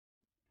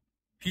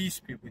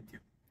Peace be with you.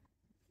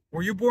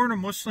 Were you born a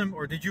Muslim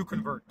or did you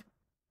convert?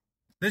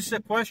 This is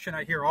a question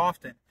I hear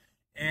often,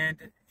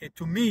 and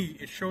to me,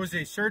 it shows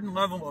a certain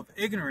level of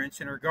ignorance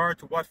in regard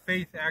to what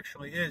faith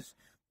actually is,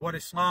 what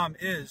Islam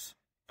is,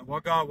 and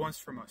what God wants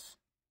from us.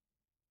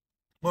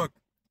 Look,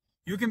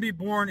 you can be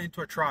born into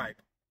a tribe.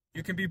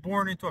 You can be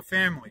born into a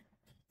family.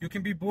 You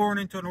can be born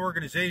into an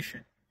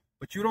organization,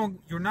 but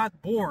you're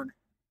not born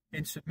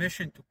in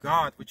submission to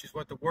God, which is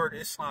what the word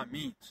Islam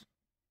means.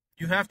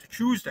 You have to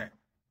choose that.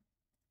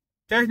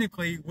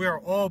 Technically, we are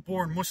all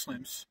born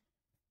Muslims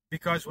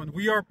because when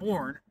we are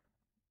born,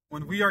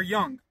 when we are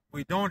young,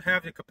 we don't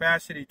have the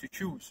capacity to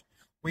choose.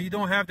 We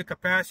don't have the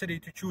capacity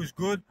to choose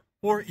good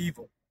or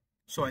evil.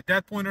 So at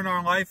that point in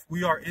our life,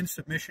 we are in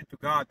submission to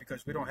God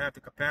because we don't have the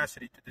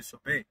capacity to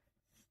disobey.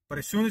 But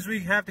as soon as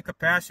we have the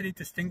capacity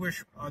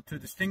to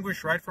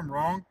distinguish right from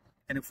wrong,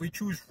 and if we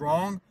choose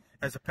wrong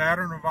as a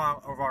pattern of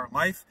our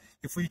life,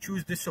 if we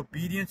choose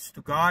disobedience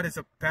to God as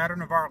a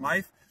pattern of our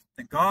life,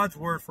 then God's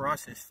word for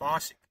us is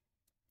fasik,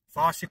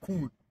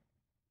 fasikun,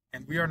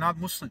 and we are not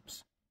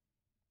Muslims.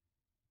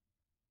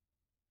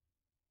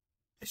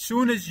 As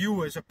soon as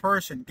you as a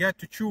person get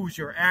to choose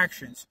your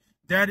actions,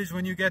 that is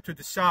when you get to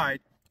decide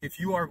if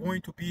you are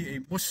going to be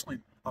a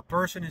Muslim, a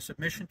person in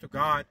submission to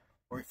God,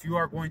 or if you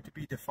are going to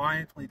be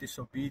defiantly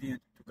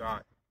disobedient to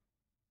God.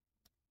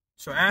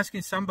 So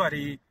asking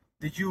somebody,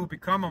 did you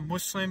become a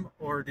Muslim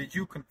or did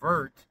you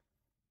convert,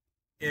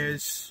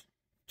 is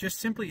just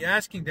simply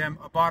asking them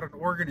about an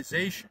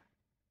organization.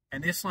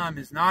 And Islam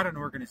is not an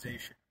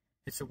organization.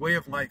 It's a way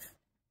of life.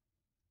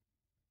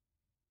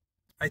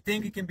 I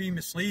think it can be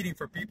misleading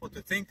for people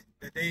to think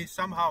that they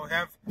somehow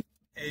have an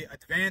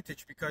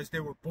advantage because they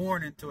were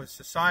born into a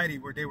society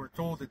where they were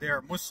told that they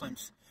are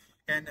Muslims.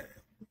 And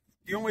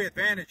the only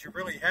advantage you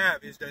really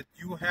have is that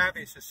you have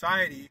a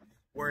society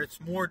where it's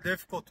more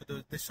difficult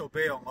to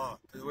disobey Allah,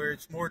 where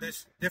it's more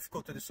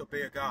difficult to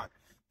disobey God.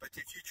 But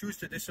if you choose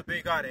to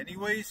disobey God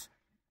anyways,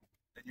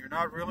 then you're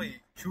not really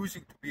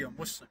choosing to be a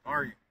Muslim,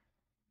 are you?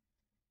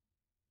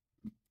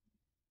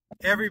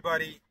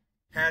 Everybody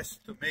has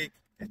to make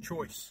a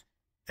choice.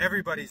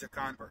 Everybody's a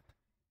convert.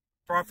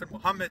 Prophet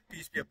Muhammad,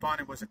 peace be upon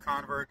him, was a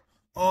convert.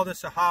 All the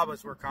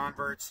Sahabas were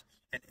converts,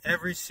 and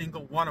every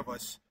single one of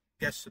us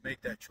gets to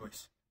make that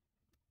choice.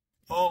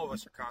 All of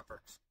us are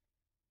converts.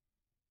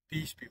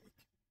 Peace be with you.